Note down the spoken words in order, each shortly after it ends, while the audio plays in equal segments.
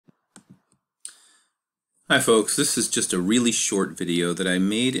Hi folks, this is just a really short video that I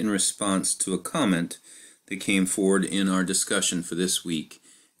made in response to a comment that came forward in our discussion for this week.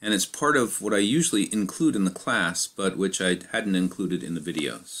 And it's part of what I usually include in the class, but which I hadn't included in the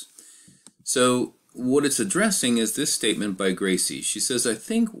videos. So what it's addressing is this statement by Gracie. She says, I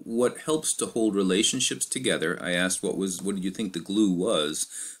think what helps to hold relationships together, I asked what did you think the glue was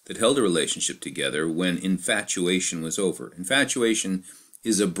that held a relationship together when infatuation was over. Infatuation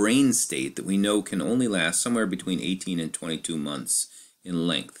is a brain state that we know can only last somewhere between 18 and 22 months in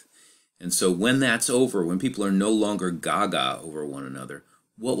length. And so when that's over, when people are no longer gaga over one another,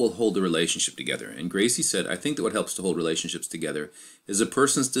 what will hold the relationship together? And Gracie said, I think that what helps to hold relationships together is a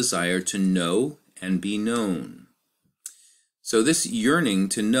person's desire to know and be known. So this yearning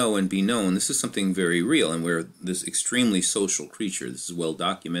to know and be known, this is something very real, and we're this extremely social creature. This is well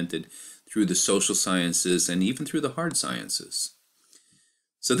documented through the social sciences and even through the hard sciences.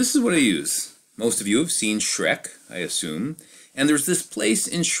 So this is what I use. Most of you have seen Shrek, I assume. And there's this place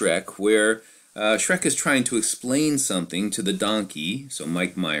in Shrek where Shrek is trying to explain something to the donkey. So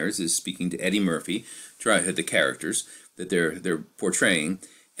Mike Myers is speaking to Eddie Murphy, the characters that they're portraying.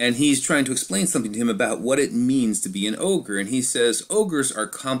 And he's trying to explain something to him about what it means to be an ogre. And he says, ogres are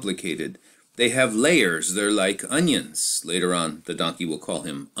complicated. They have layers. They're like onions. Later on, the donkey will call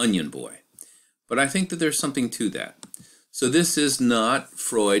him Onion Boy. But I think that there's something to that. So this is not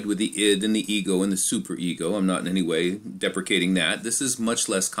Freud with the id and the ego and the superego. I'm not in any way deprecating that. This is much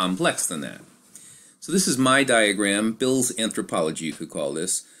less complex than that. So this is my diagram, Bill's anthropology, you could call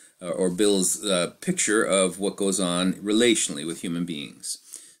this, or Bill's picture of what goes on relationally with human beings.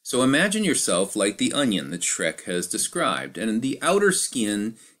 So imagine yourself like the onion that Shrek has described, and the outer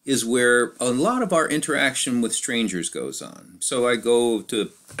skin is where a lot of our interaction with strangers goes on. So I go to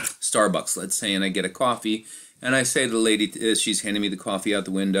Starbucks, let's say, and I get a coffee, and I say to the lady, as she's handing me the coffee out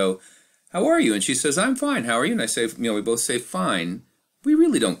the window, how are you? And she says, I'm fine. How are you? And I say, we both say fine. We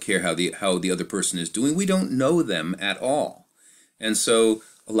really don't care how the other person is doing. We don't know them at all. And so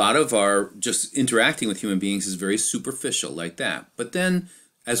a lot of our just interacting with human beings is very superficial like that. But then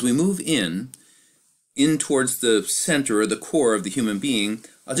as we move in towards the center or the core of the human being,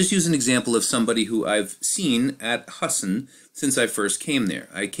 I'll just use an example of somebody who I've seen at Husson since I first came there.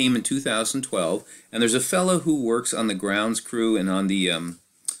 I came in 2012, and there's a fellow who works on the grounds crew and on the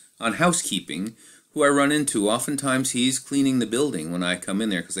on housekeeping who I run into. Oftentimes he's cleaning the building when I come in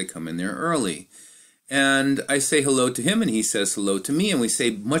there because I come in there early. And I say hello to him, and he says hello to me, and we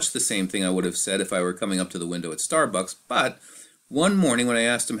say much the same thing I would have said if I were coming up to the window at Starbucks. But one morning when I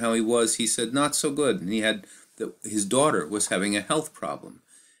asked him how he was, he said not so good, and he had his daughter was having a health problem.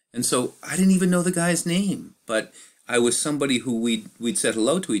 And so I didn't even know the guy's name, but I was somebody who we'd said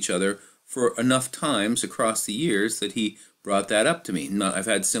hello to each other for enough times across the years that he brought that up to me. I've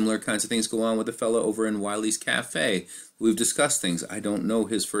had similar kinds of things go on with a fellow over in Wiley's Cafe. We've discussed things. I don't know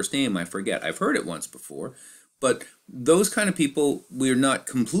his first name. I forget. I've heard it once before. But those kind of people, we're not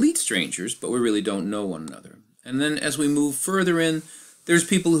complete strangers, but we really don't know one another. And then as we move further in, there's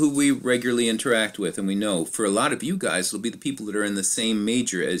people who we regularly interact with, and we know. For a lot of you guys, it'll be the people that are in the same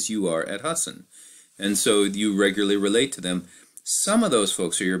major as you are at Husson. And so you regularly relate to them. Some of those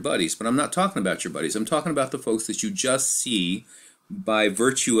folks are your buddies, but I'm not talking about your buddies. I'm talking about the folks that you just see by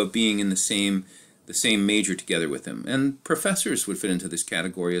virtue of being in the same major together with them. And professors would fit into this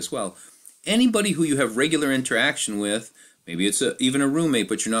category as well. Anybody who you have regular interaction with, maybe it's even a roommate,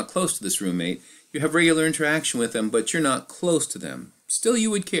 but you're not close to this roommate. You have regular interaction with them, but you're not close to them. Still,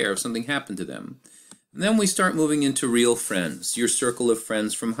 you would care if something happened to them. And then we start moving into real friends, your circle of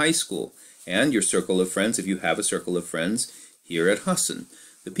friends from high school, and your circle of friends, if you have a circle of friends, here at Husson.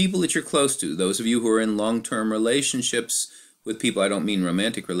 The people that you're close to, those of you who are in long-term relationships with people, I don't mean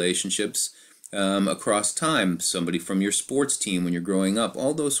romantic relationships, across time, somebody from your sports team when you're growing up,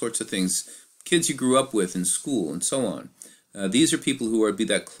 all those sorts of things, kids you grew up with in school, and so on. These are people who be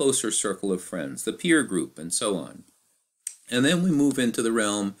that closer circle of friends, the peer group, and so on. And then we move into the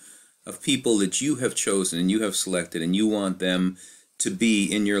realm of people that you have chosen and you have selected, and you want them to be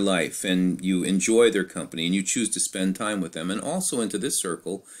in your life, and you enjoy their company, and you choose to spend time with them. And also into this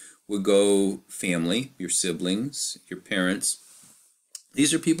circle would go family, your siblings, your parents.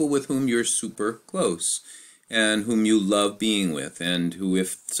 These are people with whom you're super close and whom you love being with, and who,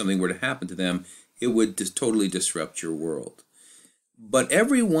 if something were to happen to them, it would totally disrupt your world. But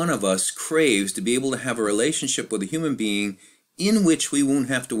every one of us craves to be able to have a relationship with a human being in which we won't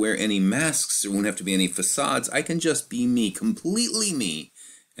have to wear any masks, there won't have to be any facades. I can just be me, completely me,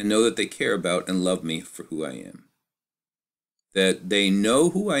 and know that they care about and love me for who I am. That they know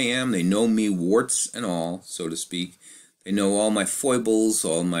who I am, they know me warts and all, so to speak. They know all my foibles,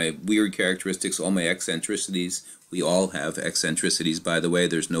 all my weird characteristics, all my eccentricities. We all have eccentricities, by the way.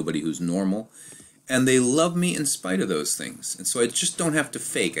 There's nobody who's normal. And they love me in spite of those things. And so I just don't have to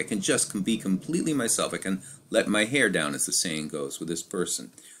fake. I can just be completely myself. I can let my hair down, as the saying goes, with this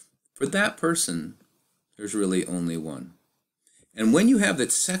person. For that person, there's really only one. And when you have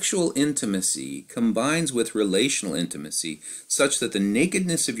that sexual intimacy combines with relational intimacy, such that the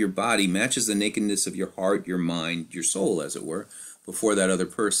nakedness of your body matches the nakedness of your heart, your mind, your soul, as it were, before that other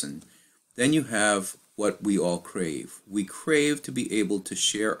person, then you have what we all crave. We crave to be able to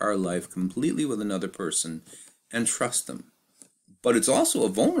share our life completely with another person and trust them. But it's also a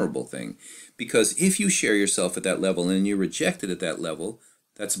vulnerable thing, because if you share yourself at that level and you're rejected at that level,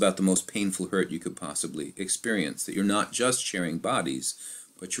 that's about the most painful hurt you could possibly experience, that you're not just sharing bodies,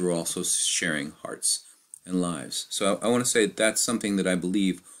 but you're also sharing hearts and lives. So I want to say that's something that I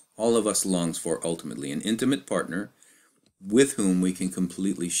believe all of us longs for ultimately, an intimate partner with whom we can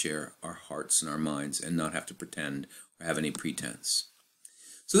completely share our hearts and our minds and not have to pretend or have any pretense.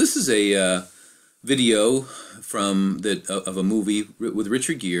 So this is a video of a movie with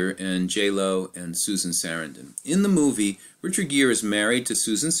Richard Gere and J-Lo and Susan Sarandon. In the movie, Richard Gere is married to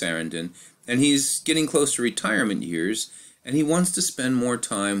Susan Sarandon, and he's getting close to retirement years, and he wants to spend more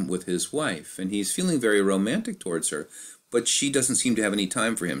time with his wife, and he's feeling very romantic towards her, but she doesn't seem to have any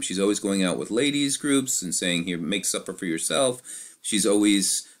time for him. She's always going out with ladies groups and saying, here, make supper for yourself. She's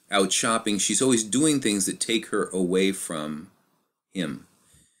always out shopping. She's always doing things that take her away from him.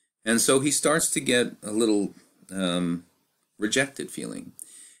 And so he starts to get a little rejected feeling.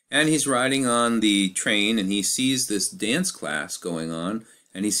 And he's riding on the train, and he sees this dance class going on,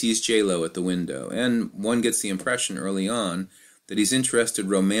 and he sees J-Lo at the window. And one gets the impression early on that he's interested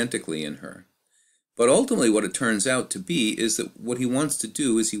romantically in her. But ultimately what it turns out to be is that what he wants to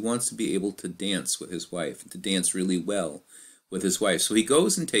do is he wants to be able to dance with his wife, to dance really well with his wife. So he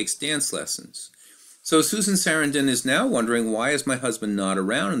goes and takes dance lessons. So Susan Sarandon is now wondering, why is my husband not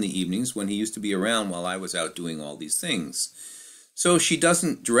around in the evenings when he used to be around while I was out doing all these things? So she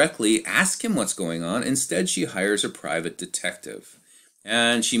doesn't directly ask him what's going on. Instead, she hires a private detective.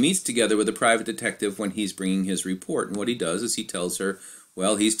 And she meets together with a private detective when he's bringing his report. And what he does is he tells her,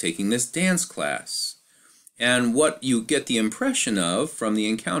 well, he's taking this dance class. And what you get the impression of from the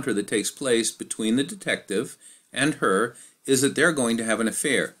encounter that takes place between the detective and her is that they're going to have an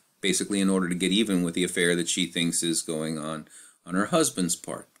affair, basically in order to get even with the affair that she thinks is going on her husband's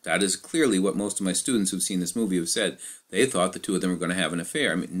part. That is clearly what most of my students who've seen this movie have said. They thought the two of them were going to have an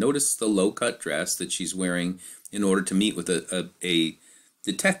affair. I mean, notice the low-cut dress that she's wearing in order to meet with a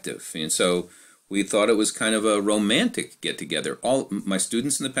detective. And so we thought it was kind of a romantic get-together. All my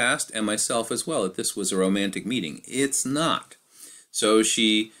students in the past and myself as well, that this was a romantic meeting. It's not. So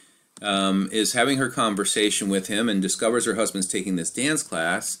she is having her conversation with him and discovers her husband's taking this dance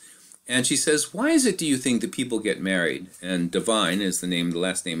class. And she says, why is it, do you think, that people get married? And Devine is the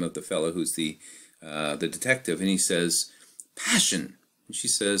last name of the fellow who's the detective. And he says, passion. And she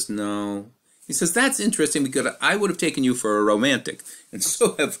says, no. He says, that's interesting, because I would have taken you for a romantic. And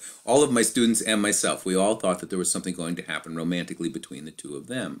so have all of my students and myself. We all thought that there was something going to happen romantically between the two of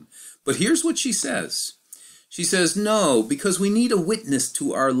them. But here's what she says. She says, no, because we need a witness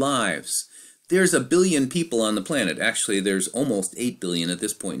to our lives. There's 1 billion people on the planet. Actually, there's almost 8 billion at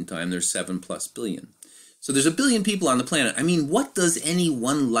this point in time. There's 7+ billion. So there's 1 billion people on the planet. I mean, what does any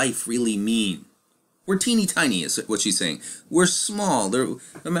one life really mean? We're teeny tiny, is what she's saying. We're small. No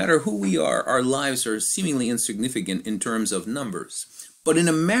matter who we are, our lives are seemingly insignificant in terms of numbers. But in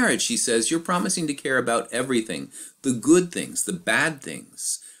a marriage, she says, you're promising to care about everything. The good things, the bad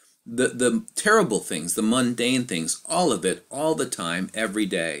things, the terrible things, the mundane things, all of it, all the time, every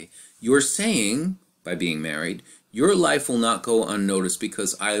day. You're saying, by being married, your life will not go unnoticed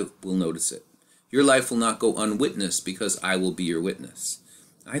because I will notice it. Your life will not go unwitnessed because I will be your witness.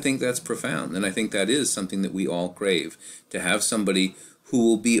 I think that's profound, and I think that is something that we all crave, to have somebody who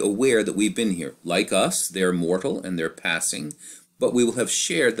will be aware that we've been here. Like us, they're mortal and they're passing, but we will have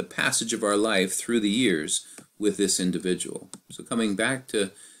shared the passage of our life through the years with this individual. So coming back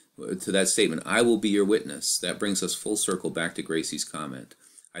to that statement, I will be your witness, that brings us full circle back to Gracie's comment.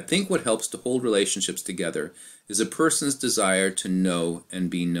 I think what helps to hold relationships together is a person's desire to know and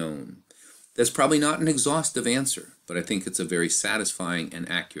be known. That's probably not an exhaustive answer, but I think it's a very satisfying and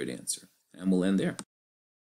accurate answer. And we'll end there.